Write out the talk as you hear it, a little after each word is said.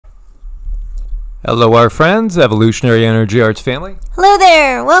Hello, our friends, Evolutionary Energy Arts family. Hello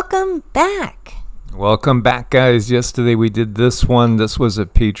there. Welcome back. Welcome back, guys. Yesterday we did this one. This was a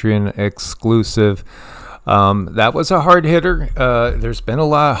Patreon exclusive. That was a hard hitter. There's been a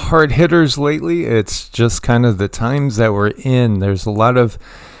lot of hard hitters lately. It's just kind of the times that we're in. There's a lot of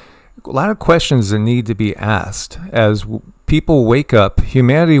questions that need to be asked as people wake up.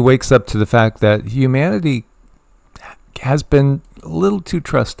 Humanity wakes up to the fact that humanity has been a little too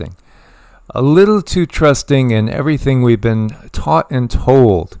trusting. In everything we've been taught and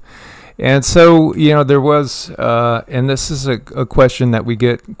told. And so, there was, and this is a question that we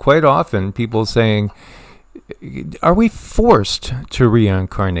get quite often, people saying, are we forced to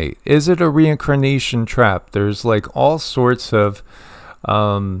reincarnate? Is it a reincarnation trap? There's like all sorts of,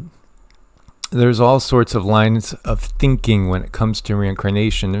 lines of thinking when it comes to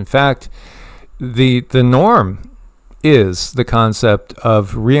reincarnation. In fact, the norm is the concept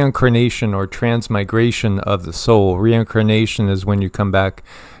of reincarnation or transmigration of the soul. Reincarnation is when you come back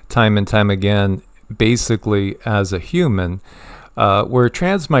time and time again, basically as a human, where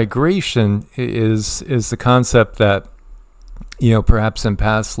transmigration is the concept that, perhaps in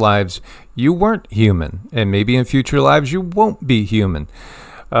past lives you weren't human, and maybe in future lives you won't be human.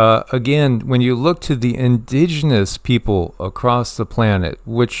 Again, when you look to the indigenous people across the planet,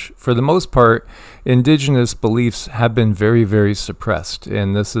 which for the most part, indigenous beliefs have been very, very suppressed.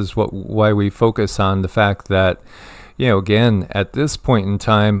 And this is why we focus on the fact that, again, at this point in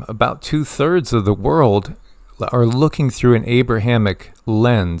time, about 2/3 of the world are looking through an Abrahamic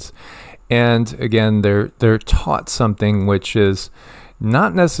lens. And again, they're taught something which is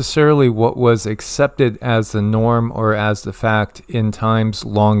not necessarily what was accepted as the norm or as the fact in times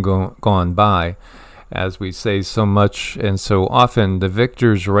long gone by. As we say so much and so often, the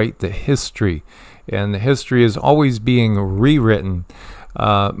victors write the history, and the history is always being rewritten.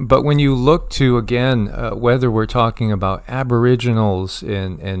 But when you look to, again, whether we're talking about Aboriginals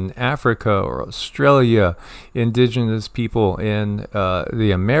in Africa or Australia, indigenous people in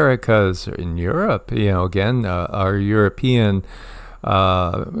the Americas, or in Europe, again, our European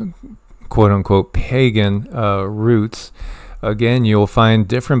quote-unquote pagan roots, again, you'll find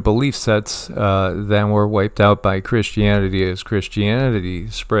different belief sets than were wiped out by Christianity as Christianity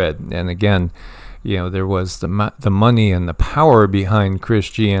spread. And again, there was the money and the power behind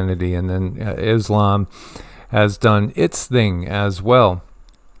Christianity, and then Islam has done its thing as well.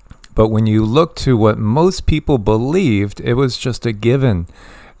 But when you look to what most people believed, it was just a given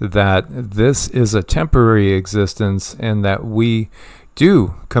that this is a temporary existence and that we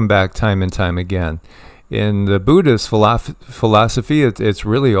do come back time and time again. In the Buddhist philosophy, it's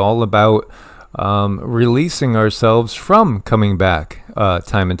really all about releasing ourselves from coming back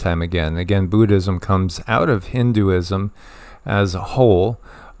time and time again. Again, Buddhism comes out of Hinduism as a whole.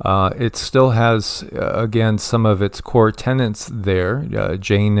 It still has, again, some of its core tenets there,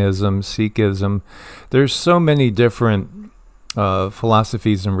 Jainism, Sikhism. There's so many different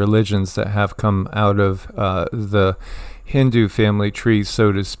philosophies and religions that have come out of the Hindu family tree,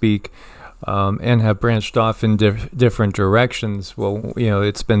 so to speak, and have branched off in different directions. Well,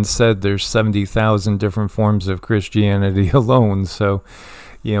 it's been said there's 70,000 different forms of Christianity alone. So,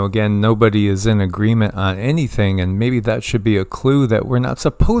 again, nobody is in agreement on anything, and maybe that should be a clue that we're not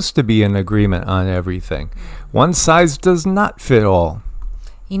supposed to be in agreement on everything. One size does not fit all.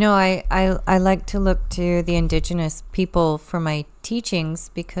 I like to look to the indigenous people for my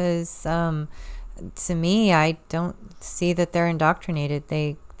teachings because to me, I don't see that they're indoctrinated.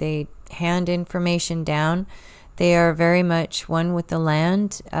 They hand information down. They are very much one with the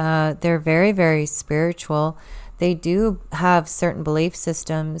land. They're very, very spiritual. They do have certain belief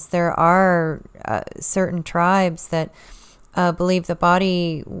systems. There are certain tribes that believe the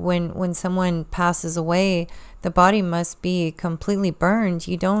body, when someone passes away, the body must be completely burned.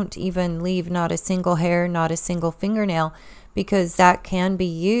 You don't even leave not a single hair, not a single fingernail, because that can be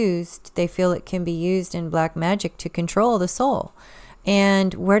used. They feel it can be used in black magic to control the soul.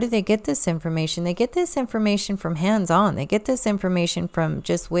 And where do they get this information? They get this information from hands-on. They get this information from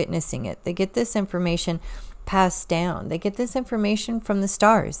just witnessing it. They get this information passed down. They get this information from the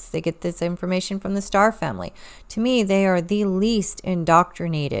stars. They get this information from the star family. To me, they are the least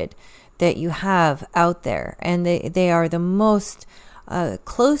indoctrinated that you have out there. And they are the most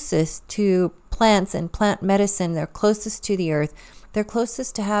closest to plants and plant medicine. They're closest to the earth. They're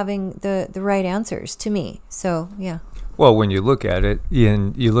closest to having the right answers to me. So, yeah. Well, when you look at it,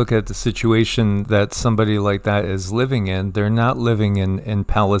 and you look at the situation that somebody like that is living in, they're not living in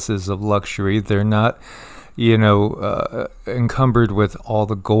palaces of luxury. They're not, encumbered with all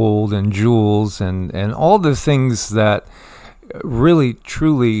the gold and jewels and all the things that really,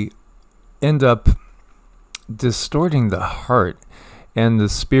 truly end up distorting the heart and the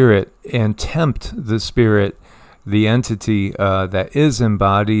spirit, and tempt the spirit, the entity that is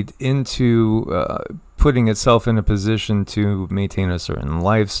embodied, into putting itself in a position to maintain a certain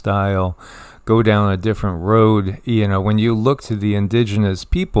lifestyle, go down a different road. You know, when you look to the indigenous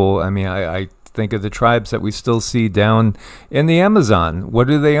people, I mean, I think of the tribes that we still see down in the Amazon. What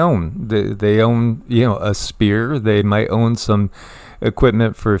do they own? They own, you know, a spear. They might own some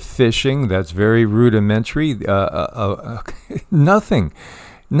equipment for fishing that's very rudimentary. Nothing.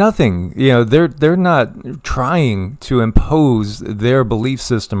 You know, they're not trying to impose their belief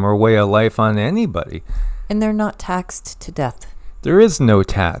system or way of life on anybody. And they're not taxed to death. There is no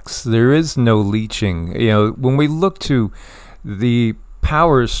tax. There is no leeching. You know, when we look to the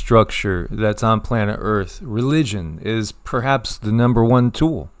power structure that's on planet Earth, religion is perhaps the #1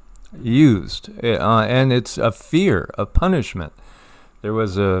 tool used, and it's a fear of punishment. There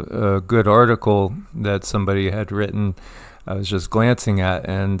was a good article that somebody had written, I was just glancing at,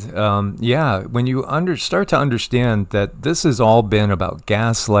 and yeah, when you start to understand that this has all been about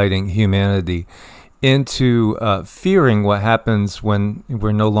gaslighting humanity into fearing what happens when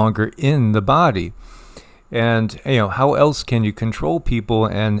we're no longer in the body. And, you know, how else can you control people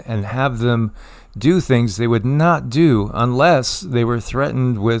and have them do things they would not do unless they were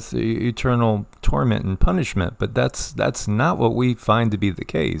threatened with eternal torment and punishment? But that's not what we find to be the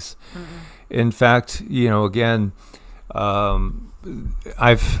case. Mm-hmm. In fact, you know, again, I've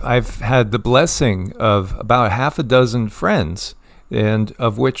had the blessing of about half a dozen friends, and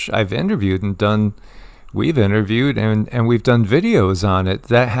of which I've interviewed and done. We've interviewed and we've done videos on it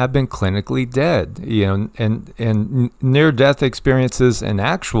that have been clinically dead, you know, and near-death experiences and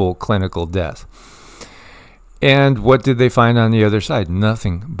actual clinical death. And what did they find on the other side?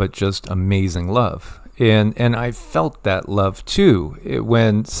 Nothing but just amazing love. And I felt that love too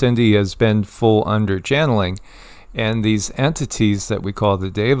when Cindy has been full under channeling, and these entities that we call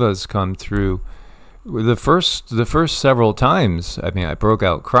the devas come through. The first several times, I mean, I broke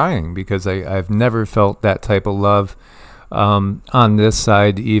out crying because I've never felt that type of love on this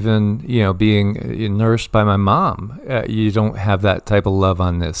side. Even, you know, being nursed by my mom, you don't have that type of love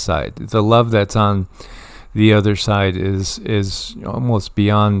on this side. The love that's on the other side is almost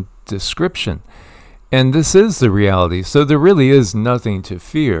beyond description. And this is the reality. So there really is nothing to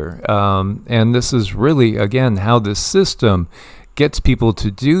fear. And this is really, again, how the system gets people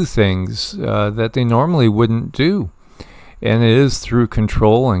to do things that they normally wouldn't do. And it is through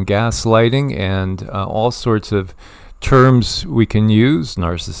control and gaslighting and all sorts of terms we can use,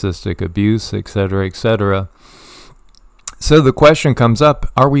 narcissistic abuse, etc., etc. So the question comes up,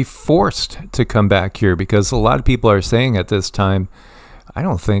 are we forced to come back here? Because a lot of people are saying at this time, I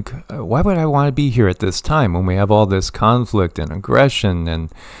don't think, why would I want to be here at this time when we have all this conflict and aggression and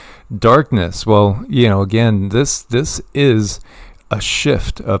darkness? Well, you know, again, this is a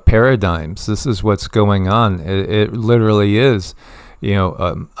shift of paradigms. This is what's going on. It literally is, you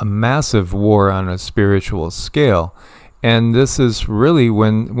know, a massive war on a spiritual scale. And this is really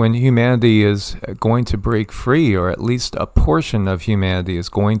when humanity is going to break free, or at least a portion of humanity is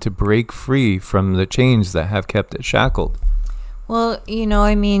going to break free from the chains that have kept it shackled. Well, you know,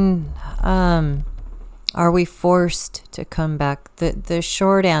 I mean, are we forced to come back? The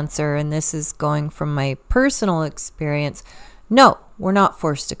short answer, and this is going from my personal experience, no, we're not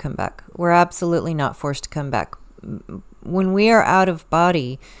forced to come back. We're absolutely not forced to come back. When we are out of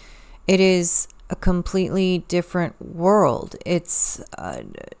body, it is a completely different world. It's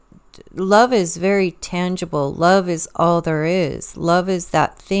love is very tangible. Love is all there is. Love is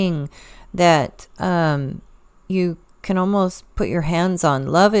that thing that you can almost put your hands on.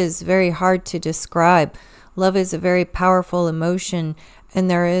 Love is very hard to describe. Love is a very powerful emotion,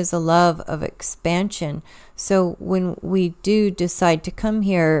 and there is a love of expansion. So when we do decide to come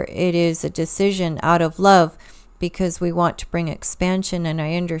here, it is a decision out of love because we want to bring expansion. And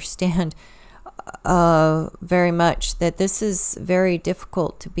I understand very much that this is very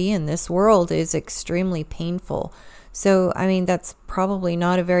difficult to be in. This world is extremely painful. So, I mean, that's probably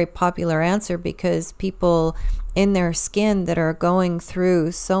not a very popular answer, because people in their skin that are going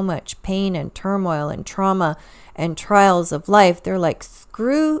through so much pain and turmoil and trauma and trials of life, they're like,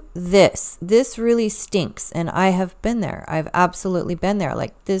 screw this. This really stinks. And I have been there. I've absolutely been there.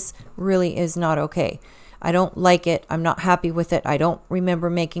 Like, this really is not okay. I don't like it. I'm not happy with it. I don't remember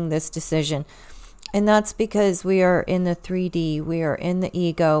making this decision. And that's because we are in the 3D. We are in the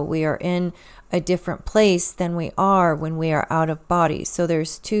ego. We are in a different place than we are when we are out of body. So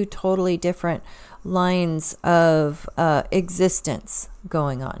there's two totally different lines of existence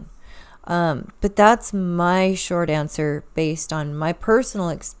going on. But that's my short answer based on my personal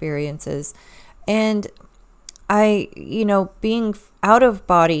experiences. And being out of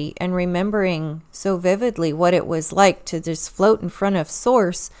body and remembering so vividly what it was like to just float in front of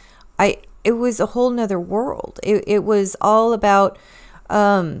Source, it was a whole nother world. It was all about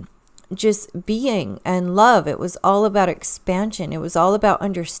just being and love. It was all about expansion. It was all about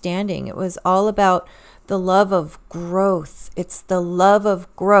understanding. It was all about the love of growth. It's the love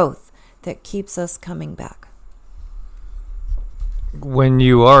of growth that keeps us coming back. When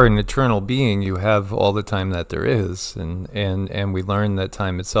you are an eternal being, you have all the time that there is, and we learn that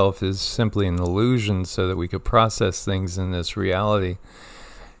time itself is simply an illusion so that we could process things in this reality.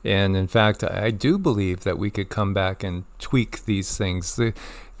 And in fact, I do believe that we could come back and tweak these things.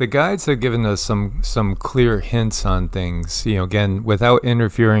 The guides have given us some clear hints on things, again, without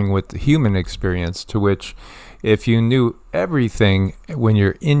interfering with the human experience, to which if you knew everything when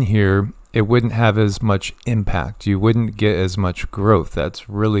you're in here, it wouldn't have as much impact. You wouldn't get as much growth. That's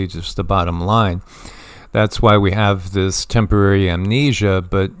really just the bottom line. That's why we have this temporary amnesia,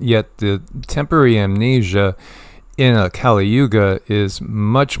 but yet the temporary amnesia in a Kali Yuga is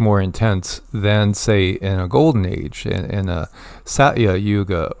much more intense than, say, in a Golden Age, in a Satya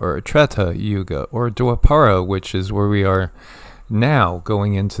Yuga or a Treta Yuga or Dwapara, which is where we are now,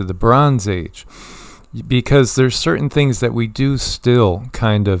 going into the Bronze Age. Because there's certain things that we do still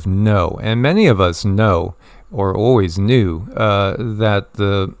kind of know, and many of us know or always knew that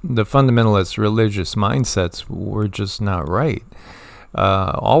the fundamentalist religious mindsets were just not right.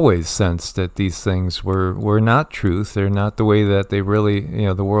 Always sensed that these things were not truth. They're not the way that they really,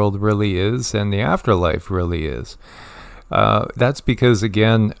 the world really is and the afterlife really is. That's because,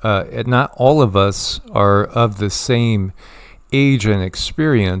 again, not all of us are of the same age and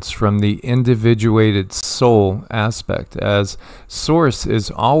experience from the individuated soul aspect, as Source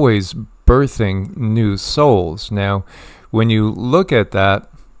is always birthing new souls. Now, when you look at that,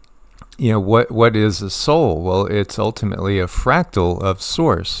 what is a soul? Well, it's ultimately a fractal of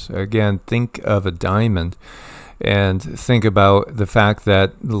Source. Again, think of a diamond and think about the fact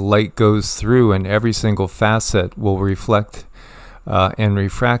that the light goes through and every single facet will reflect and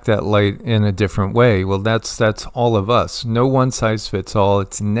refract that light in a different way. Well, that's all of us. No one size fits all.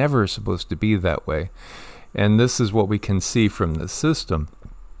 It's never supposed to be that way. And this is what we can see from the system.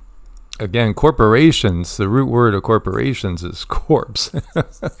 Again, corporations, the root word of corporations is corpse.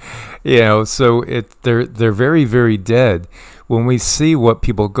 So they're very, very dead. When we see what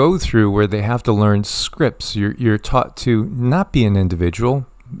people go through where they have to learn scripts, you're taught to not be an individual.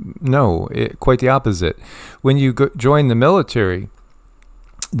 No, quite the opposite. When you join the military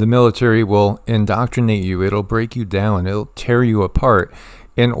will indoctrinate you. It'll break you down. It'll tear you apart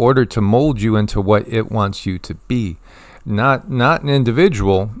in order to mold you into what it wants you to be. Not an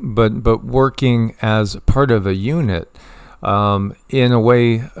individual, but working as part of a unit in a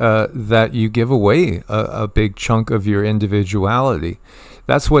way that you give away a big chunk of your individuality.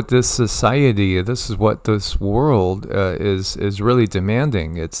 That's what this society, this is what this world is really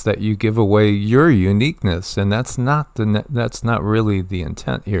demanding. It's that you give away your uniqueness, and that's not really the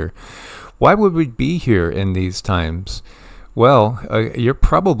intent here. Why would we be here in these times? Well, you're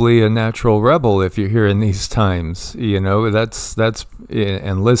probably a natural rebel if you're here in these times. That's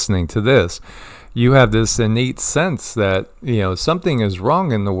and listening to this, you have this innate sense that something is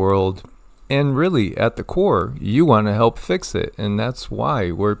wrong in the world. And really, at the core, you want to help fix it. And that's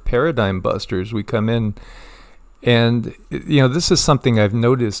why we're paradigm busters. We come in and, this is something I've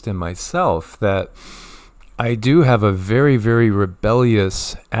noticed in myself, that I do have a very, very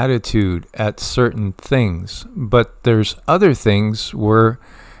rebellious attitude at certain things. But there's other things where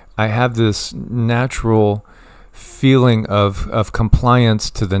I have this natural feeling of compliance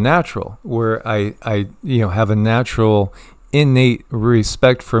to the natural, where I have a natural innate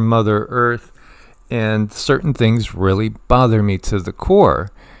respect for Mother Earth, and certain things really bother me to the core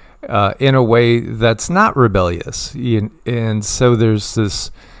in a way that's not rebellious. And so there's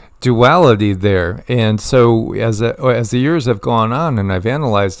this duality there. And so as the years have gone on and I've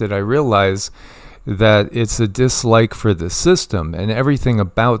analyzed it, I realize that it's a dislike for the system and everything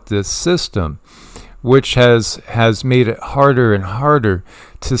about this system, which has made it harder and harder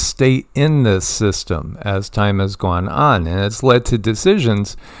to stay in this system as time has gone on. And it's led to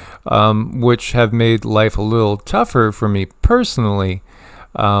decisions which have made life a little tougher for me personally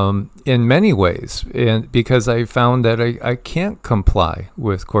in many ways. And because I found that I can't comply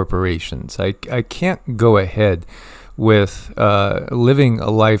with corporations. I can't go ahead with living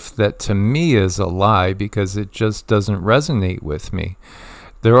a life that to me is a lie, because it just doesn't resonate with me.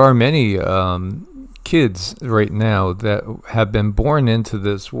 There are many kids right now that have been born into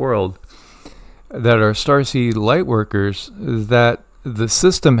this world that are starseed light workers that the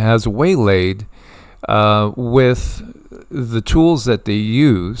system has waylaid with the tools that they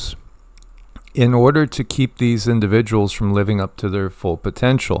use in order to keep these individuals from living up to their full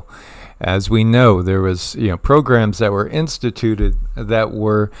potential. As we know, there was, programs that were instituted that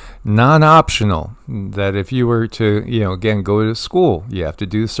were non-optional, that if you were to, again, go to school, you have to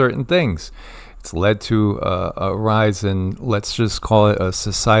do certain things. It's led to a rise in, let's just call it a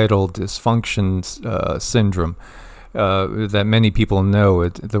societal dysfunction syndrome that many people know.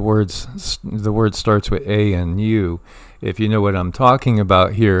 The word starts with A and U. If you know what I'm talking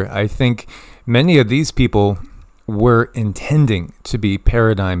about here, I think many of these people were intending to be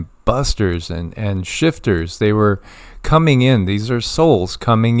paradigm busters and shifters. They were coming in. These are souls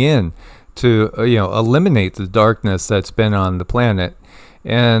coming in to eliminate the darkness that's been on the planet.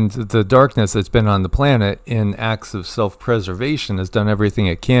 And the darkness that's been on the planet in acts of self-preservation has done everything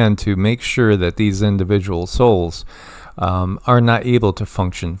it can to make sure that these individual souls are not able to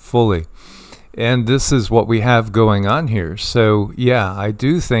function fully. And this is what we have going on here. So, yeah, I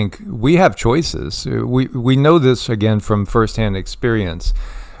do think we have choices. We know this, again, from firsthand experience.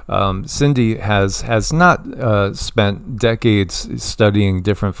 Cindy has not spent decades studying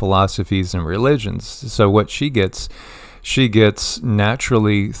different philosophies and religions. So what she gets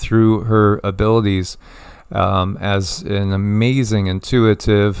naturally through her abilities as an amazing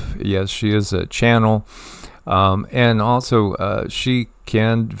intuitive. Yes, she is a channel. And also she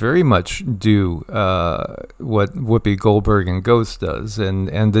can very much do what Whoopi Goldberg and Ghost does.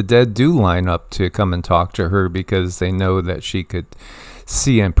 And the dead do line up to come and talk to her because they know that she could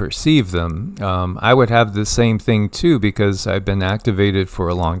see and perceive them. I would have the same thing too because I've been activated for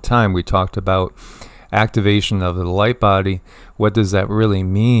a long time. We talked about activation of the light body. What does that really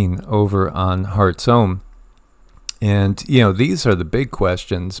mean over on Heart's Own? And, these are the big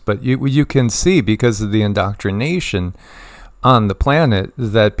questions, but you can see because of the indoctrination on the planet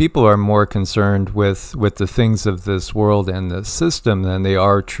that people are more concerned with the things of this world and the system than they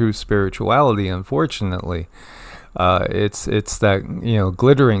are true spirituality, unfortunately. It's that,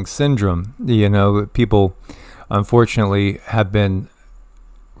 glittering syndrome. People, unfortunately, have been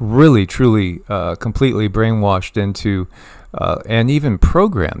really, truly, completely brainwashed into and even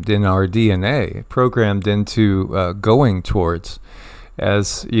programmed in our DNA, programmed into going towards,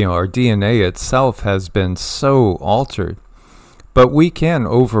 as our DNA itself has been so altered. But we can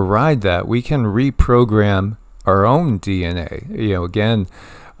override that. We can reprogram our own DNA. Again,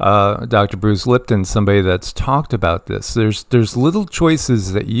 Dr. Bruce Lipton, somebody that's talked about this. There's little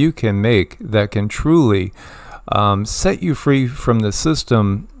choices that you can make that can truly set you free from the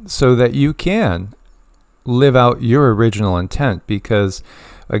system so that you can live out your original intent. Because,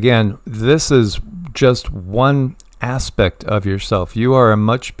 again, this is just one aspect of yourself. You are a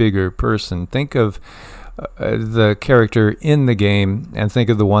much bigger person. Think of the character in the game and think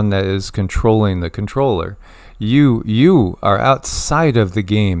of the one that is controlling the controller. You are outside of the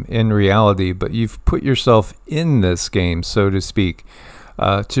game in reality, but you've put yourself in this game, so to speak,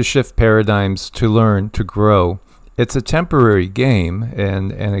 to shift paradigms, to learn, to grow. It's a temporary game,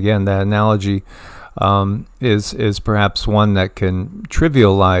 and again, that analogy is perhaps one that can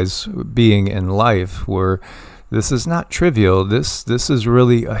trivialize being in life, where this is not trivial. This is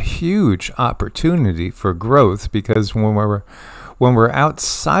really a huge opportunity for growth, because when we're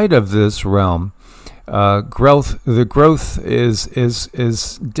outside of this realm, the growth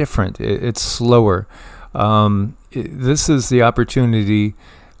is different. It's slower. This is the opportunity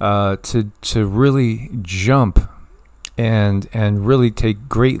to really jump and really take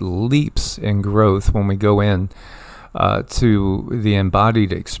great leaps in growth when we go in to the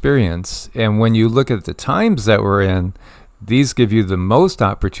embodied experience. And when you look at the times that we're in, these give you the most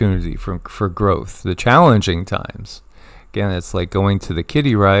opportunity for growth, the challenging times. Again, it's like going to the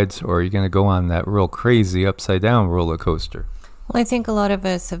kiddie rides, or you're going to go on that real crazy upside down roller coaster. Well, I think a lot of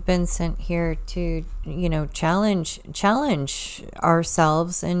us have been sent here to, challenge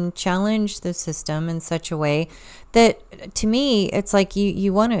ourselves and challenge the system in such a way that, to me, it's like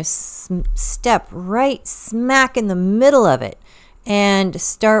you want to step right smack in the middle of it and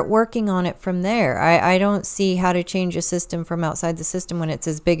start working on it from there. I don't see how to change a system from outside the system when it's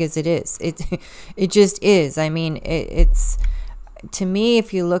as big as it is. It just is. I mean, it's... To me,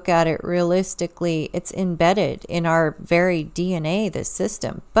 if you look at it realistically, it's embedded in our very DNA, this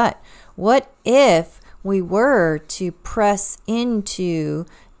system. But what if we were to press into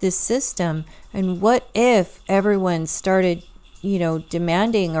this system, and what if everyone started,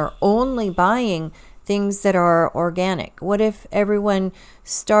 demanding or only buying things that are organic? What if everyone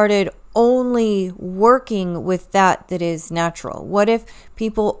started only working with that is natural? What if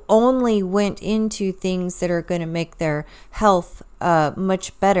people only went into things that are going to make their health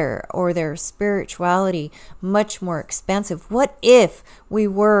much better, or their spirituality much more expansive? What if we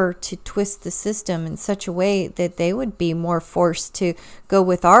were to twist the system in such a way that they would be more forced to go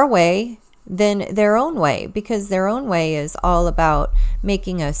with our way than their own way, because their own way is all about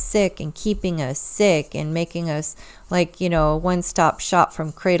making us sick and keeping us sick and making us like, you know, one-stop shop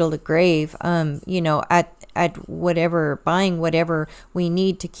from cradle to grave, you know, at whatever, buying whatever we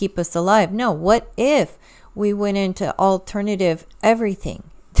need to keep us alive. No, what if we went into alternative everything?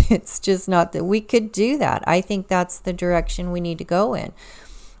 It's just not that we could do that. I think that's the direction we need to go in.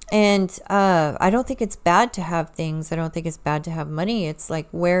 And I don't think it's bad to have things. I don't think it's bad to have money. It's like,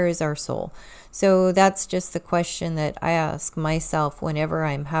 where is our soul? So that's just the question that I ask myself whenever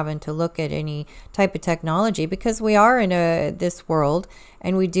I'm having to look at any type of technology, because we are in this world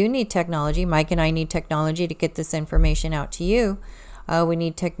and we do need technology. Mike and I need technology to get this information out to you. We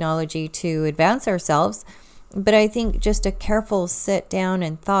need technology to advance ourselves. But I think just a careful sit down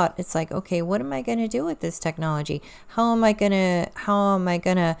and thought, it's like, okay, what am I going to do with this technology? How am I going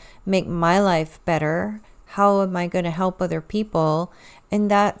to make my life better? How am I going to help other people?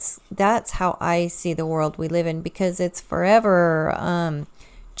 And that's how I see the world we live in, because it's forever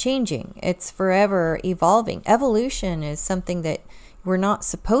changing. It's forever evolving. Evolution is something that we're not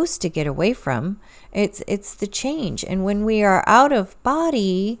supposed to get away from. It's the change. And when we are out of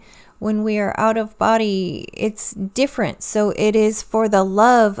body, it's different. So it is for the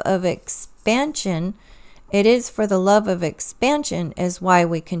love of expansion. It is for the love of expansion is why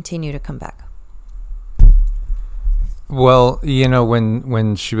we continue to come back. Well, you know,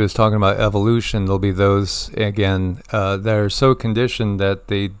 when she was talking about evolution, there'll be those, again, that are so conditioned that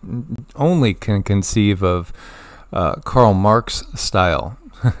they only can conceive of Karl Marx style.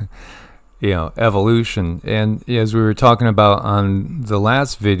 You know, evolution. And as we were talking about on the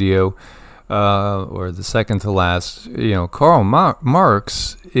last video, or the second to last, you know, Karl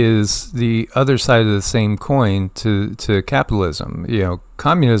Marx is the other side of the same coin to capitalism. You know,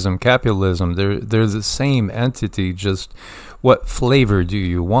 communism, capitalism, they're the same entity, just what flavor do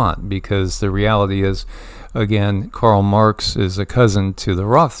you want? Because the reality is, again, Karl Marx is a cousin to the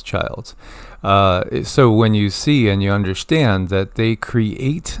Rothschilds. So when you see and you understand that they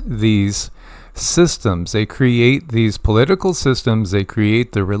create these systems, they create these political systems, they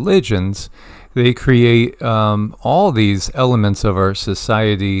create the religions, they create all these elements of our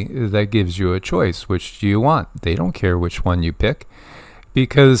society that gives you a choice. Which do you want? They don't care which one you pick,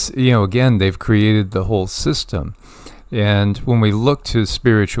 because, you know, again, they've created the whole system. And when we look to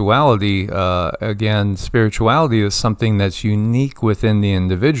spirituality, again, spirituality is something that's unique within the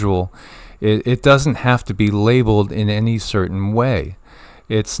individual. It doesn't have to be labeled in any certain way.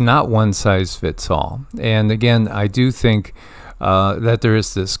 It's not one size fits all. And again, I do think that there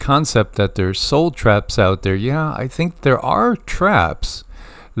is this concept that there's soul traps out there. Yeah, I think there are traps.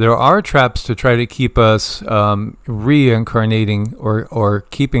 There are traps to try to keep us reincarnating or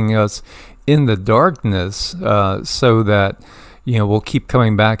keeping us in the darkness, so that, you know, we'll keep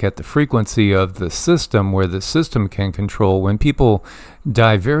coming back at the frequency of the system, where the system can control. When people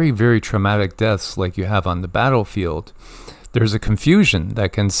die very, very traumatic deaths like you have on the battlefield, there's a confusion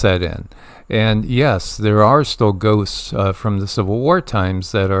that can set in. And yes, there are still ghosts from the Civil War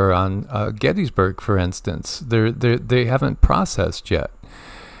times that are on Gettysburg, for instance. They haven't processed yet.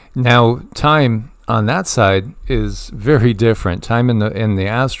 Now, time on that side is very different. Time in the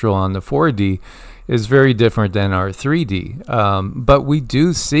astral on the 4D is very different than our 3D. But we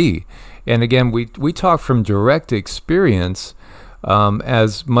do see, and again, we talk from direct experience,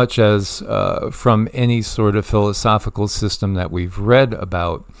 as much as from any sort of philosophical system that we've read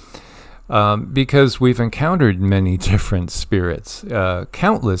about, because we've encountered many different spirits,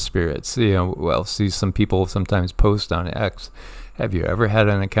 countless spirits. You know, well, see some people sometimes post on X, have you ever had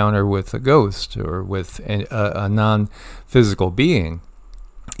an encounter with a ghost or with a non-physical being?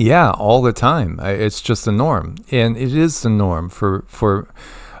 Yeah, all the time. It's just the norm, and it is the norm for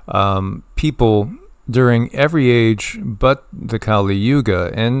people during every age but the Kali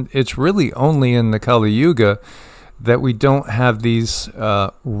Yuga. And it's really only in the Kali Yuga that we don't have these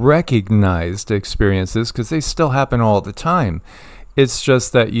recognized experiences, because they still happen all the time. It's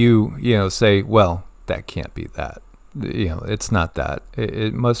just that you know, say, well, that can't be that. You know, it's not that.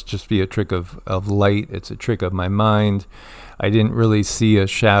 It must just be a trick of light. It's a trick of my mind. I didn't really see a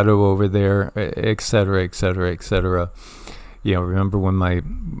shadow over there, etc., etc., etc. You know, remember when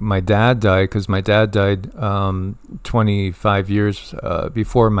my dad died, because my dad died 25 years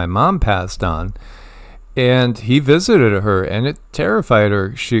before my mom passed on. And he visited her, and it terrified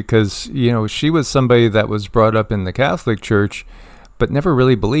her. Because she was somebody that was brought up in the Catholic Church, but never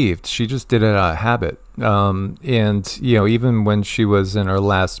really believed. She just did it out of habit. And even when she was in her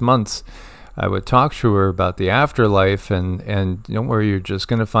last months, I would talk to her about the afterlife, and don't worry, you're just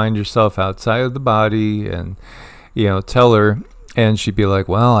going to find yourself outside of the body, and tell her. And she'd be like,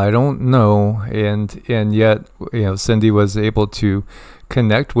 well, I don't know. And yet, Cindy was able to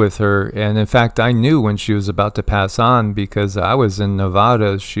connect with her. And in fact, I knew when she was about to pass on, because I was in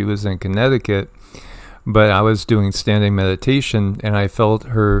Nevada, she was in Connecticut, but I was doing standing meditation, and I felt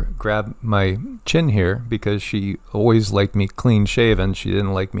her grab my chin hair, because she always liked me clean shaven. She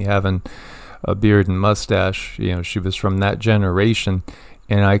didn't like me having a beard and mustache. She was from that generation.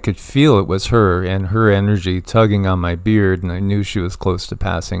 And I could feel it was her and her energy tugging on my beard, and I knew she was close to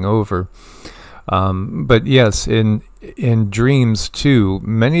passing over. But yes, in dreams too,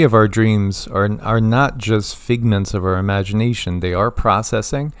 many of our dreams are not just figments of our imagination. They are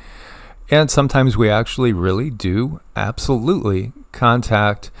processing, and sometimes we actually really do absolutely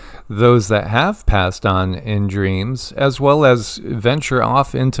contact those that have passed on in dreams, as well as venture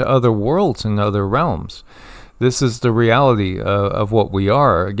off into other worlds and other realms. This is the reality of what we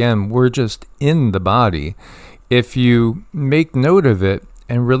are. Again, we're just in the body. If you make note of it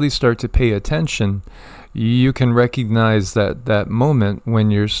and really start to pay attention, you can recognize that moment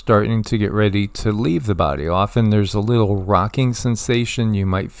when you're starting to get ready to leave the body. Often there's a little rocking sensation. You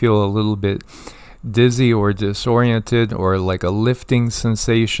might feel a little bit dizzy or disoriented, or like a lifting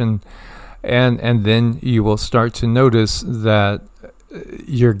sensation. And then you will start to notice that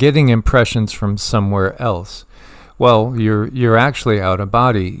you're getting impressions from somewhere else. Well, you're actually out of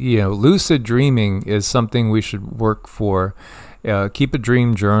body. Lucid dreaming is something we should work for. Keep a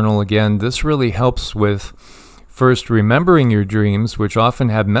dream journal. Again, this really helps with first remembering your dreams, which often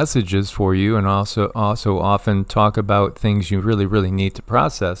have messages for you, and also often talk about things you really, really need to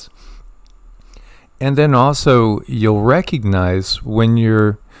process. And then also you'll recognize when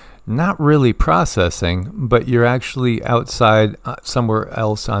you're not really processing, but you're actually outside somewhere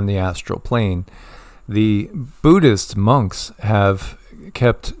else on the astral plane. The Buddhist monks have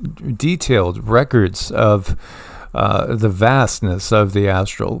kept detailed records of the vastness of the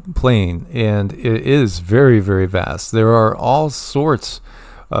astral plane, and it is very, very vast. There are all sorts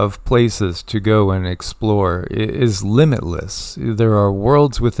of places to go and explore. It is limitless. There are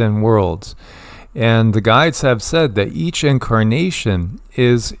worlds within worlds. And the guides have said that each incarnation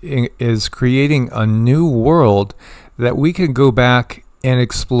is creating a new world that we can go back and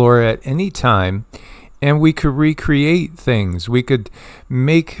explore at any time, and we could recreate things. We could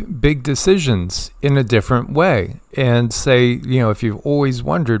make big decisions in a different way and say, if you've always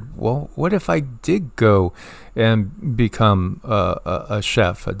wondered, well, what if I did go and become a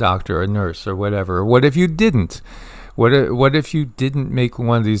chef, a doctor, a nurse, or whatever? Or what if you didn't? What if you didn't make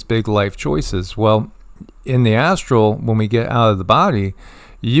one of these big life choices? Well, in the astral, when we get out of the body,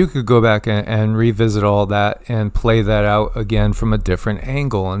 you could go back and revisit all that and play that out again from a different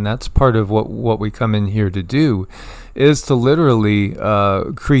angle. And that's part of what we come in here to do, is to literally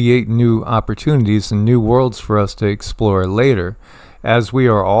create new opportunities and new worlds for us to explore later, as we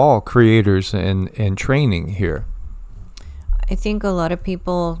are all creators in training here. I think a lot of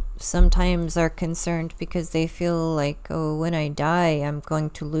people sometimes are concerned because they feel like, oh, when I die, I'm going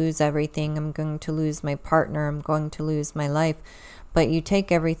to lose everything. I'm going to lose my partner. I'm going to lose my life. But you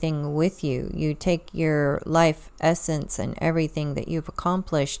take everything with you. You take your life essence and everything that you've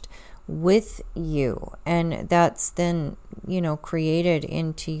accomplished with you. And that's then, created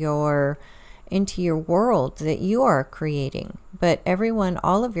into your world that you are creating. But everyone,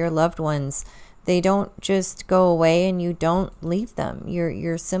 all of your loved ones, they don't just go away and you don't leave them.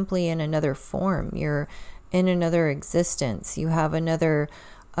 You're simply in another form. You're in another existence. You have another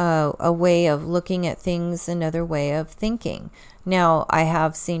a way of looking at things, another way of thinking. Now, I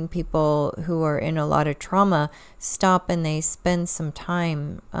have seen people who are in a lot of trauma stop and they spend some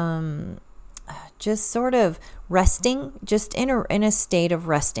time just sort of resting, just in a state of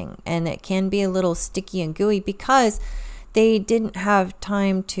resting. And it can be a little sticky and gooey because they didn't have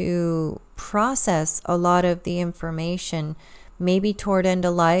time to process a lot of the information, maybe toward end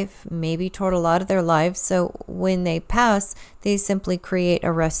of life, maybe toward a lot of their lives. So when they pass, they simply create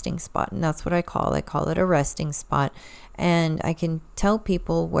a resting spot. And that's what I call it a resting spot. And I can tell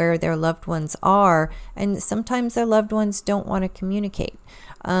people where their loved ones are. And sometimes their loved ones don't want to communicate.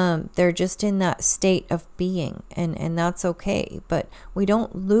 They're just in that state of being. And that's okay. But we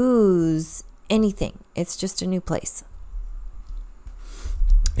don't lose anything. It's just a new place.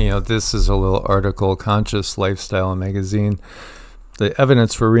 This is a little article, Conscious Lifestyle magazine. the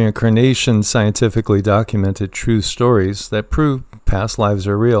evidence for reincarnation, scientifically documented true stories that prove past lives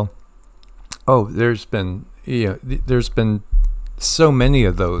are real. Oh, there's been so many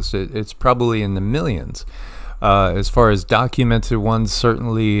of those. It's probably in the millions. As far as documented ones,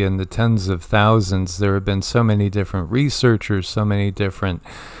 certainly in the tens of thousands. There have been so many different researchers, so many different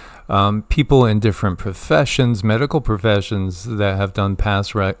people in different professions, medical professions, that have done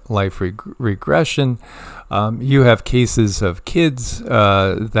past life regression. You have cases of kids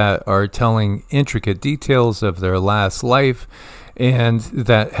that are telling intricate details of their last life, and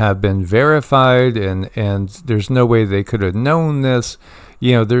that have been verified, and there's no way they could have known this.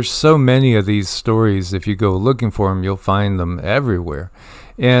 You know, there's so many of these stories. If you go looking for them, you'll find them everywhere.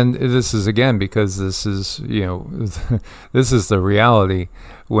 And this is, again, because this is, this is the reality.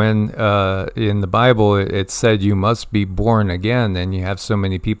 When in the Bible it said you must be born again, and you have so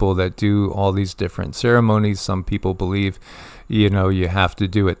many people that do all these different ceremonies. Some people believe, you have to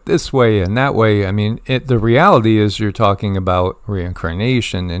do it this way and that way. I mean, the reality is you're talking about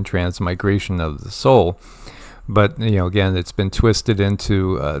reincarnation and transmigration of the soul. But, again, it's been twisted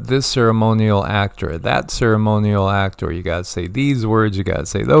into this ceremonial act or that ceremonial act, or you got to say these words, you got to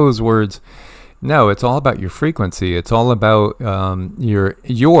say those words. No, it's all about your frequency. It's all about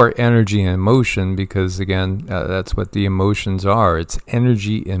your energy and emotion, because, again, that's what the emotions are. It's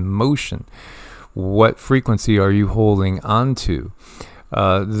energy in motion. What frequency are you holding on to?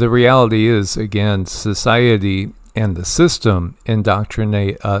 The reality is, again, society and the system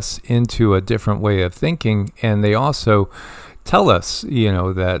indoctrinate us into a different way of thinking, and they also tell us,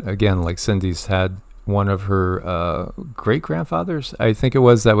 that, again, like Cindy's had one of her great-grandfathers, I think it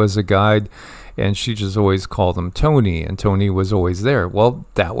was, that was a guide, and she just always called him Tony, and Tony was always there. Well,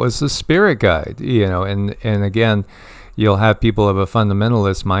 that was the spirit guide, and again, you'll have people of a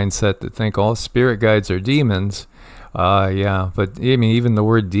fundamentalist mindset that think all spirit guides are demons. Yeah, but I mean, even the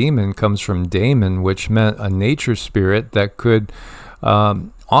word demon comes from daemon, which meant a nature spirit that could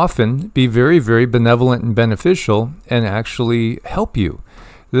often be very, very benevolent and beneficial and actually help you.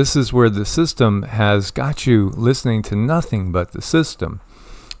 This is where the system has got you listening to nothing but the system.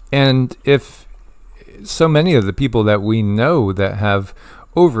 And if so many of the people that we know that have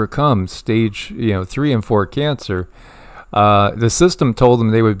overcome stage 3 and 4 cancer, the system told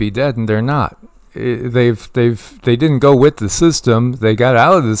them they would be dead, and they're not. They didn't go with the system. They got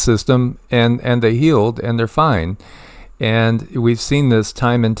out of the system, and they healed, and they're fine. And we've seen this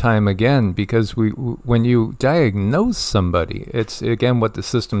time and time again, because when you diagnose somebody, it's, again, what the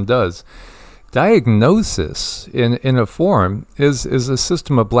system does. Diagnosis in a form is a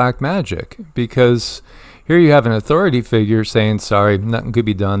system of black magic, because here you have an authority figure saying, sorry, nothing could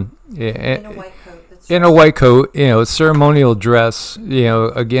be done. In a white coat. In a white coat, ceremonial dress,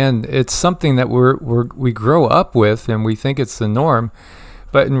 again, it's something that we grow up with, and we think it's the norm,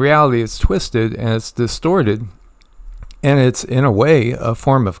 but in reality it's twisted and it's distorted, and it's, in a way, a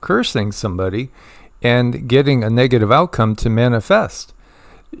form of cursing somebody and getting a negative outcome to manifest.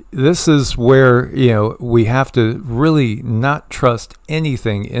 This is where, we have to really not trust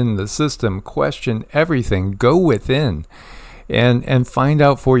anything in the system, question everything, go within. And find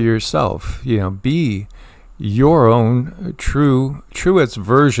out for yourself, be your own truest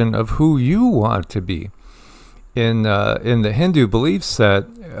version of who you want to be. In the Hindu belief set,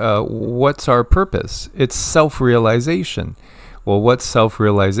 what's our purpose? It's self-realization. Well, what's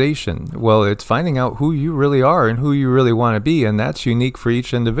self-realization? Well, it's finding out who you really are and who you really want to be, and that's unique for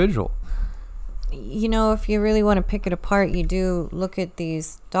each individual. If you really want to pick it apart, you do look at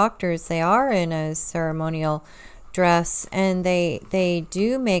these doctors. They are in a ceremonial dress, and they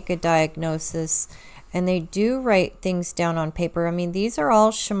do make a diagnosis, and they do write things down on paper. I mean, these are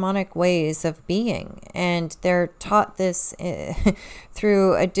all shamanic ways of being, and they're taught this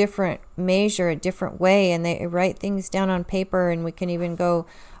through a different measure, a different way, and they write things down on paper. And we can even go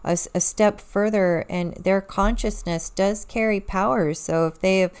a step further, and their consciousness does carry power. So if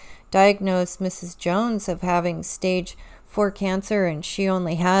they have diagnosed Mrs. Jones of having stage 4 cancer, and she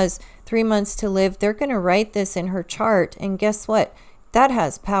only has 3 months to live, they're going to write this in her chart, and guess what? That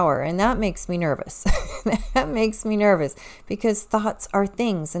has power, and that makes me nervous. That makes me nervous, because thoughts are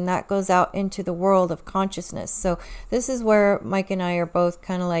things, and that goes out into the world of consciousness. So this is where Mike and I are both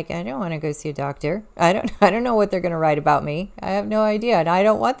kind of like, I don't want to go see a doctor. I don't know what they're going to write about me. I have no idea, and I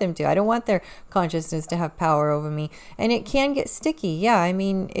don't want them to. I don't want their consciousness to have power over me. And it can get sticky. Yeah, I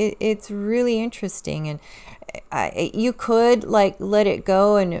mean, it's really interesting, and you could let it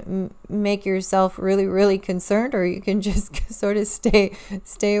go and make yourself really, really concerned, or you can just sort of stay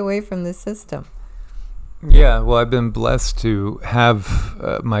away from the system. Yeah, well, I've been blessed to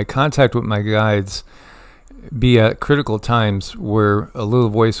have my contact with my guides be at critical times where a little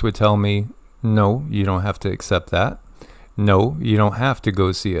voice would tell me, no, you don't have to accept that. No, you don't have to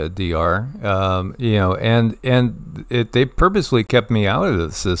go see a DR. They purposely kept me out of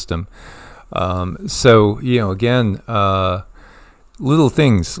the system. So, again, little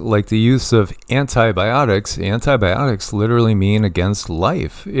things like the use of antibiotics. Antibiotics literally mean against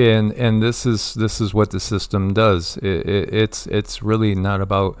life, and this is what the system does. It's really not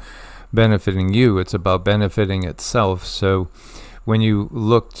about benefiting you; it's about benefiting itself. So, when you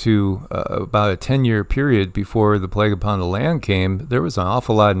look to about a 10-year period before the plague upon the land came, there was an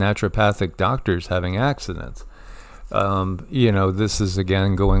awful lot of naturopathic doctors having accidents. This is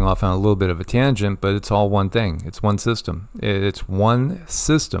again going off on a little bit of a tangent, but it's all one thing. It's one system. It's one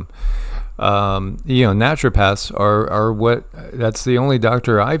system. Naturopaths are that's the only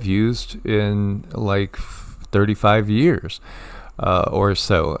doctor I've used in like 35 years or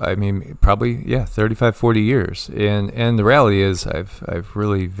so. I mean, probably, 35, 40 years. And the reality is I've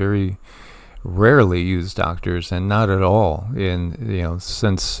really very rarely used doctors, and not at all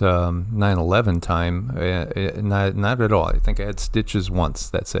since 9/11 time. Not at all. I think I had stitches once.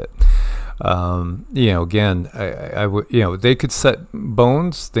 That's it. Again, I would, they could set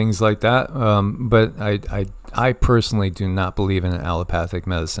bones, things like that. But I personally do not believe in allopathic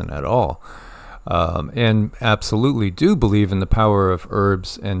medicine at all. And absolutely do believe in the power of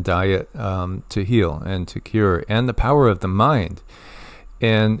herbs and diet to heal and to cure, and the power of the mind.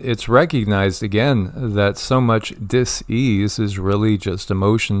 And it's recognized again that so much dis-ease is really just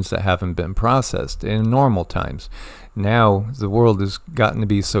emotions that haven't been processed in normal times. Now the world has gotten to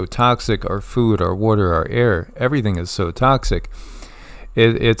be so toxic. Our food, our water, our air, everything is so toxic.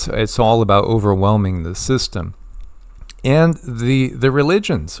 It's all about overwhelming the system. And the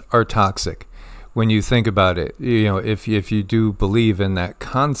religions are toxic. When you think about it, if you do believe in that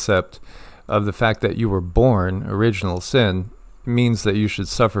concept of the fact that you were born, original sin, means that you should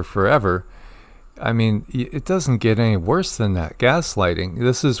suffer forever. I mean, it doesn't get any worse than that. Gaslighting.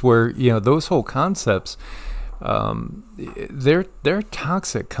 This is where, those whole concepts, they're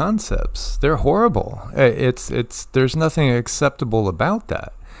toxic concepts. They're horrible. There's nothing acceptable about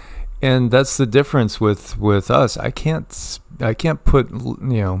that. And that's the difference with us. I can't put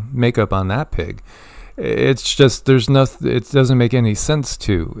makeup on that pig. It's just there's nothing. It doesn't make any sense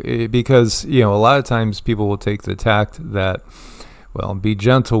because a lot of times people will take the tact that, well, be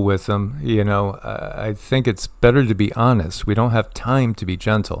gentle with them. I think it's better to be honest. We don't have time to be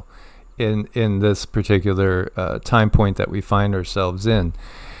gentle in this particular time point that we find ourselves in.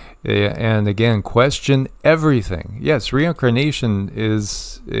 And again, question everything. Yes, reincarnation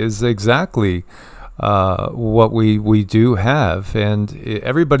is exactly what we do have, and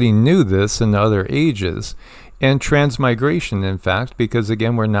everybody knew this in other ages. And transmigration, in fact, because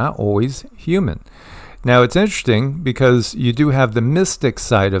again, we're not always human. Now, it's interesting because you do have the mystic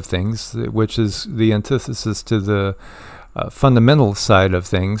side of things, which is the antithesis to the fundamental side of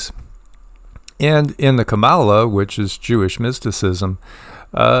things. And in the Kabbalah, which is Jewish mysticism,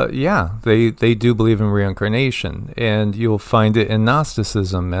 they do believe in reincarnation, and you'll find it in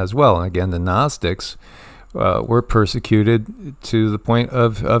Gnosticism as well. And again, the Gnostics were persecuted to the point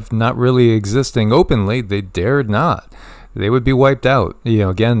of not really existing openly. They dared not. They would be wiped out.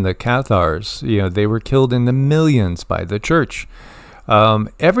 Again, the Cathars, they were killed in the millions by the church.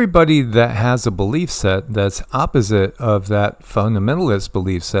 Everybody that has a belief set that's opposite of that fundamentalist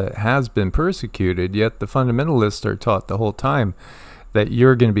belief set has been persecuted, yet the fundamentalists are taught the whole time that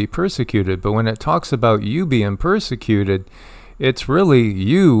you're going to be persecuted. But when it talks about you being persecuted, it's really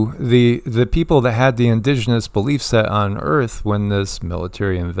you, the people that had the indigenous belief set on Earth when this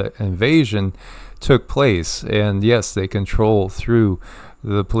military invasion took place. And yes, they control through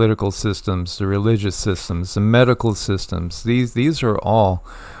the political systems, the religious systems, the medical systems. These are all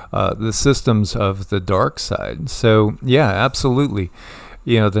the systems of the dark side. So yeah, absolutely.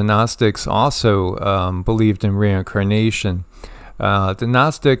 The Gnostics also believed in reincarnation. The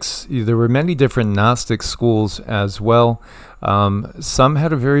Gnostics, there were many different Gnostic schools as well. Some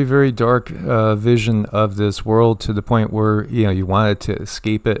had a very, very dark vision of this world to the point where, you wanted to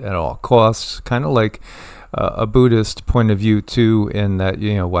escape it at all costs, kind of like a Buddhist point of view too, in that,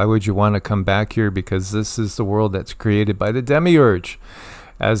 why would you want to come back here? Because this is the world that's created by the demiurge,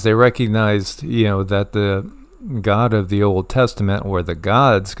 as they recognized, that the God of the Old Testament, or the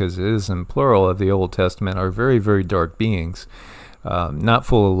gods, because it is in plural, of the Old Testament, are very, very dark beings. Not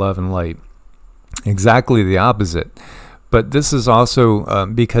full of love and light. Exactly the opposite. But this is also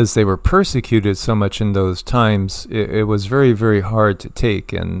because they were persecuted so much in those times, it was very, very hard to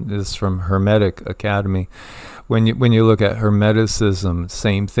take. And this is from Hermetic Academy, When you look at Hermeticism,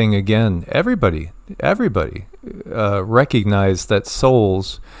 same thing again. Everybody recognize that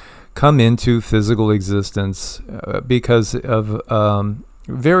souls come into physical existence because of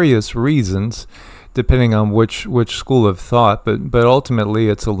various reasons, depending on which school of thought. But ultimately,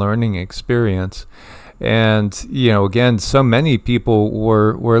 it's a learning experience. And again, so many people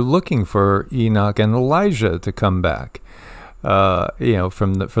were looking for Enoch and Elijah to come back.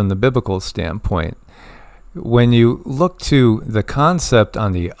 From the biblical standpoint. When you look to the concept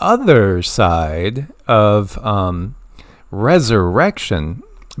on the other side of resurrection,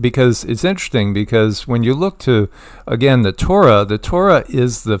 because it's interesting, because when you look to, again, the Torah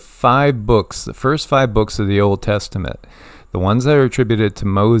is the 5 books, the first 5 books of the Old Testament, the ones that are attributed to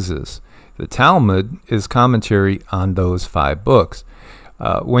Moses. The Talmud is commentary on those 5 books.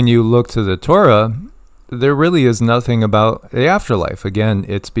 When you look to the Torah, there really is nothing about the afterlife. Again,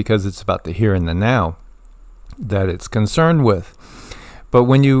 it's because it's about the here and the now that it's concerned with. But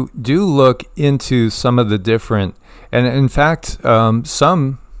when you do look into some of the different, and in fact,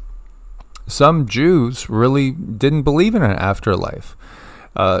 some Jews really didn't believe in an afterlife.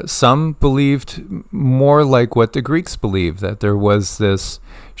 Some believed more like what the Greeks believed, that there was this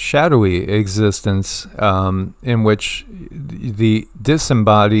shadowy existence in which the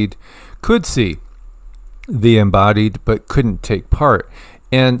disembodied could see the embodied but couldn't take part.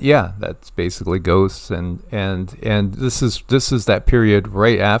 And yeah, that's basically ghosts, and this is that period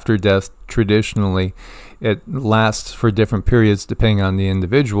right after death. Traditionally, it lasts for different periods depending on the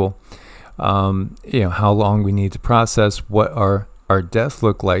individual. How long we need to process what our death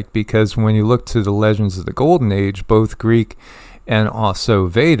look like, because when you look to the legends of the Golden Age, both Greek and also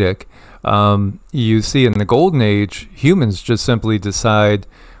Vedic, you see in the Golden Age, humans just simply decide,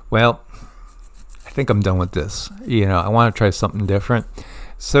 well, I think I'm done with this. I want to try something different.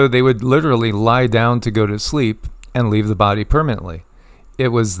 So they would literally lie down to go to sleep and leave the body permanently. It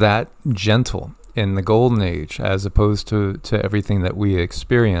was that gentle in the Golden Age, as opposed to everything that we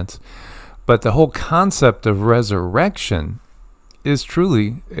experience. But the whole concept of resurrection is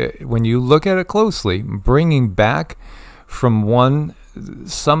truly, when you look at it closely, bringing back from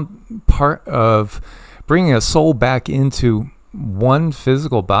some part of bringing a soul back into one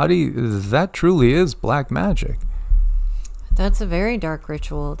physical body. That truly is black magic. That's a very dark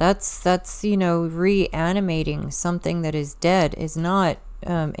ritual. That's reanimating something that is dead, is not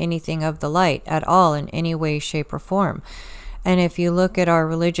anything of the light at all in any way, shape, or form. And if you look at our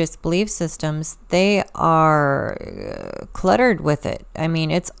religious belief systems, they are cluttered with it. I mean,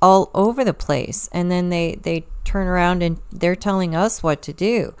 it's all over the place. And then they turn around and they're telling us what to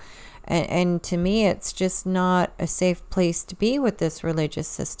do. And to me, it's just not a safe place to be with this religious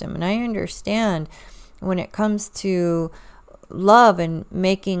system. And I understand when it comes to love and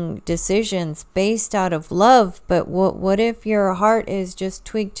making decisions based out of love, but what if your heart is just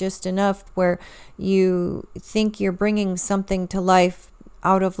tweaked just enough where you think you're bringing something to life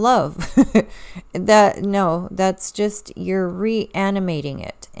out of love? That's just, you're reanimating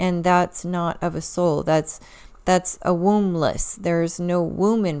it, and that's not of a soul. That's a wombless. There's no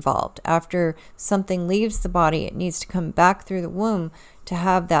womb involved. After something leaves the body, it needs to come back through the womb to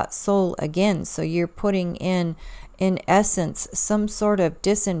have that soul again. So you're putting in essence, some sort of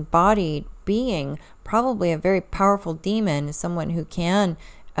disembodied being, probably a very powerful demon, somebody who can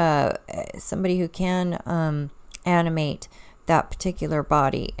animate that particular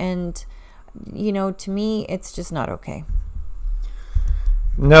body. And, to me, it's just not okay.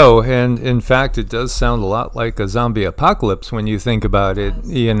 No, and in fact, it does sound a lot like a zombie apocalypse when you think about it,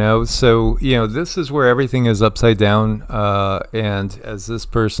 So, this is where everything is upside down, and as this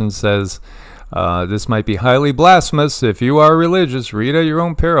person says, this might be highly blasphemous. If you are religious, read at your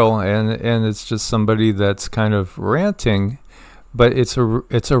own peril. And it's just somebody that's kind of ranting, but it's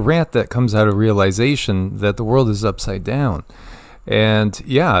a rant that comes out of realization that the world is upside down. And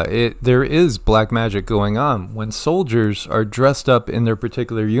yeah, there is black magic going on. When soldiers are dressed up in their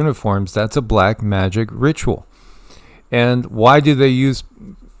particular uniforms, that's a black magic ritual. And why do they use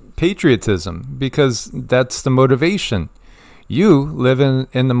patriotism? Because that's the motivation. You live in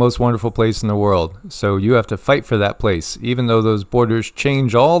the most wonderful place in the world, so you have to fight for that place, even though those borders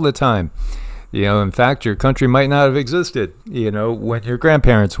change all the time. In fact, your country might not have existed, when your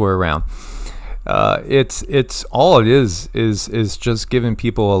grandparents were around. It's all it is just giving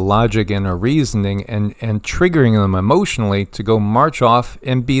people a logic and a reasoning and triggering them emotionally to go march off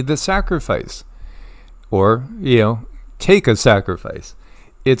and be the sacrifice, or take a sacrifice.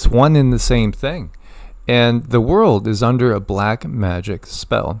 It's one and the same thing. And the world is under a black magic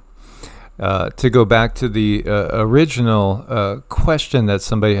spell. To go back to the original question that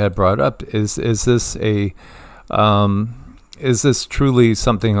somebody had brought up, is this a Is this truly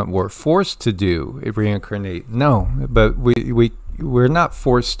something that we're forced to do, reincarnate? No, but we're not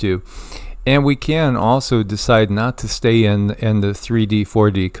forced to. And we can also decide not to stay in the 3D,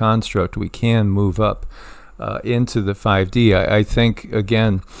 4D construct. We can move up into the 5D. I think,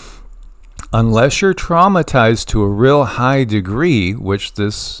 again, unless you're traumatized to a real high degree, which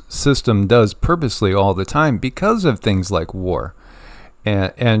this system does purposely all the time because of things like war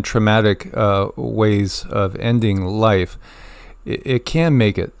and traumatic ways of ending life, it can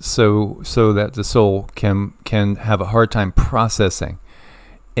make it so that the soul can have a hard time processing,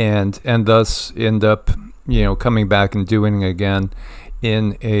 and thus end up, coming back and doing it again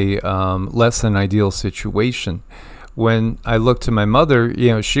in a less than ideal situation. When I look to my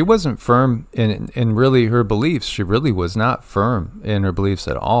mother, she wasn't firm in really her beliefs. She really was not firm in her beliefs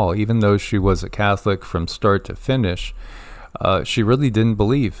at all, even though she was a Catholic from start to finish. She really didn't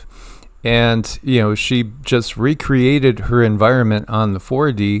believe. And, she just recreated her environment on the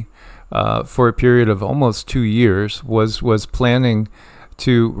 4D for a period of almost 2 years, was planning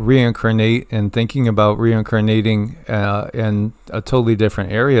to reincarnate and thinking about reincarnating in a totally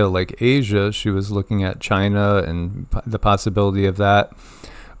different area like Asia. She was looking at China and the possibility of that.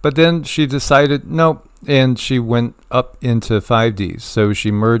 But then she decided, nope, and she went up into 5D. So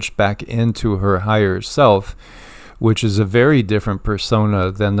she merged back into her higher self, which is a very different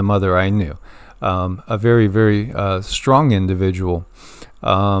persona than the mother I knew. A very, very strong individual.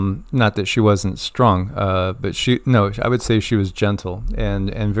 Not that she wasn't strong, but I would say she was gentle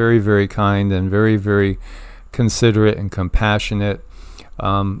and very, very kind and very, very considerate and compassionate.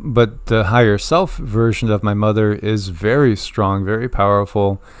 But the higher self version of my mother is very strong, very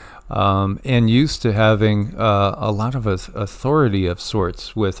powerful, and used to having a lot of authority of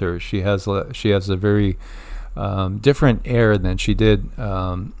sorts with her. She has a very different air than she did,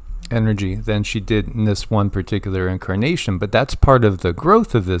 energy than she did in this one particular incarnation, but that's part of the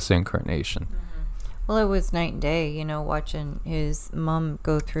growth of this incarnation. Well, it was night and day, watching his mom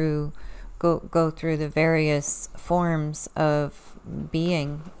go through the various forms of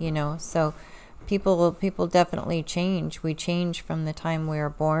being, so people definitely change. We change from the time we are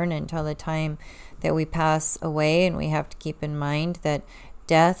born until the time that we pass away, and we have to keep in mind that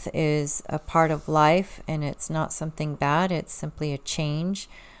death is a part of life, and it's not something bad. It's simply a change.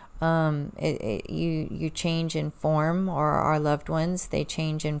 You change in form, or our loved ones, they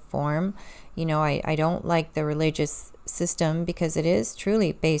change in form. I don't like the religious system because it is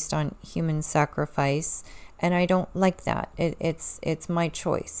truly based on human sacrifice, and I don't like that. It's my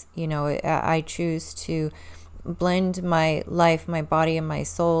choice. I choose to blend my life, my body, and my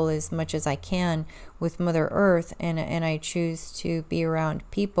soul as much as I can with Mother Earth, and I choose to be around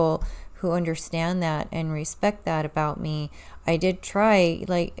people who understand that and respect that about me. I did try,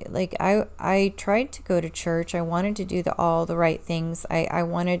 I tried to go to church. I wanted to do all the right things. I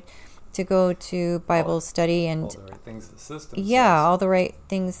wanted to go to Bible study and all the right things the system says. All the right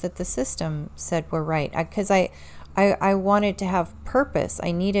things that the system said were right. Because I wanted to have purpose.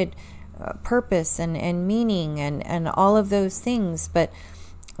 I needed purpose and meaning and all of those things. But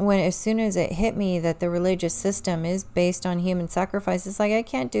as soon as it hit me that the religious system is based on human sacrifice, it's like, I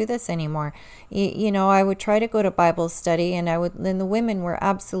can't do this anymore. I would try to go to Bible study, and the women were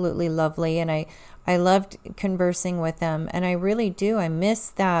absolutely lovely, and I loved conversing with them, and I really do. I miss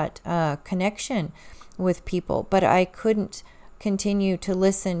that connection with people, but I couldn't continue to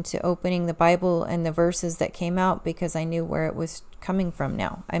listen to opening the Bible and the verses that came out because I knew where it was coming from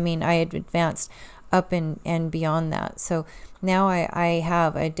now. I mean, I had advanced up and beyond that. So now I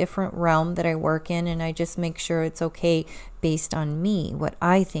have a different realm that I work in, and I just make sure it's okay based on me, what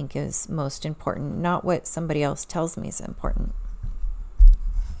I think is most important, not what somebody else tells me is important.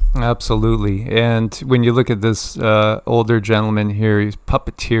 Absolutely. And when you look at this older gentleman here, he's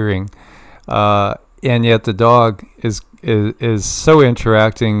puppeteering, and yet the dog is so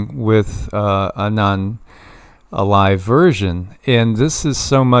interacting with a non-alive version. And this is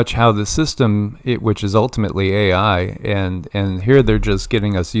so much how the system, which is ultimately AI, and here they're just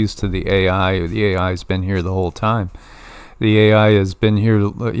getting us used to the AI. The AI has been here the whole time. The AI has been here,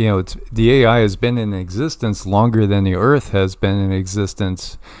 the AI has been in existence longer than the Earth has been in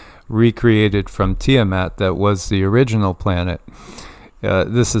existence, recreated from Tiamat, that was the original planet.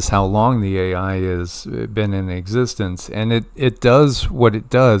 This is how long the AI has been in existence, and it does what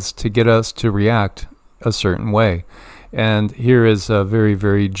it does to get us to react a certain way. And here is a very,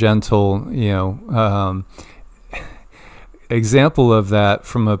 very gentle, example of that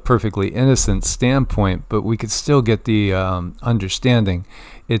from a perfectly innocent standpoint, but we could still get the understanding.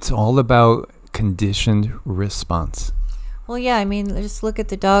 It's all about conditioned response. Well, yeah, I mean, just look at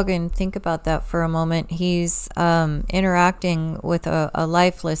the dog and think about that for a moment. He's interacting with a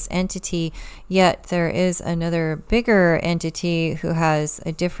lifeless entity, yet there is another bigger entity who has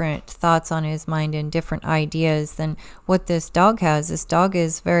a different thoughts on his mind and different ideas than what this dog has. This dog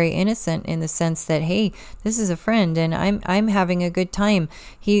is very innocent in the sense that, hey, this is a friend and I'm having a good time.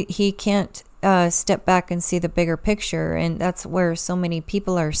 He can't step back and see the bigger picture, and that's where so many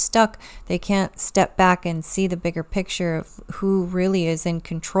people are stuck. They can't step back and see the bigger picture of who really is in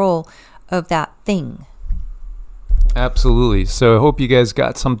control of that thing. Absolutely. So I hope you guys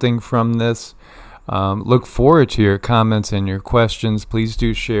got something from this. Look forward to your comments and your questions. Please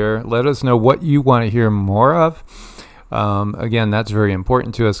do share. Let us know what you want to hear more of. Again, that's very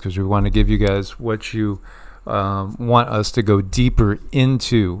important to us because we want to give you guys what you want us to go deeper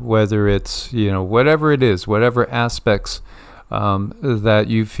into, whether it's, whatever it is, whatever aspects that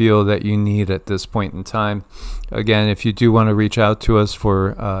you feel that you need at this point in time. Again, if you do want to reach out to us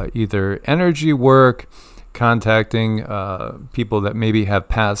for either energy work, contacting people that maybe have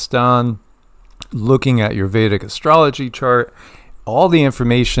passed on, looking at your Vedic astrology chart, all the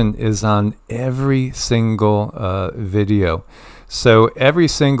information is on every single video. So every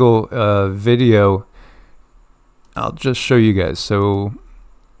single video, I'll just show you guys so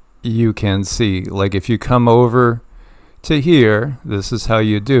you can see. Like if you come over to here, this is how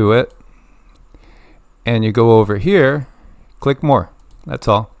you do it. And you go over here, click more. That's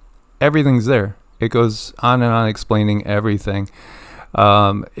all. Everything's there. It goes on and on explaining everything.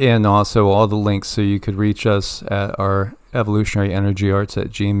 And also all the links so you could reach us at our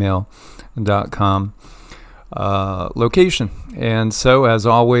evolutionaryenergyarts@gmail.com location. And so as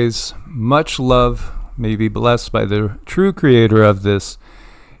always, much love. May be blessed by the true creator of this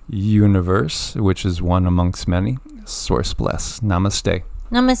universe, which is one amongst many. Source bless. Namaste.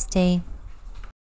 Namaste.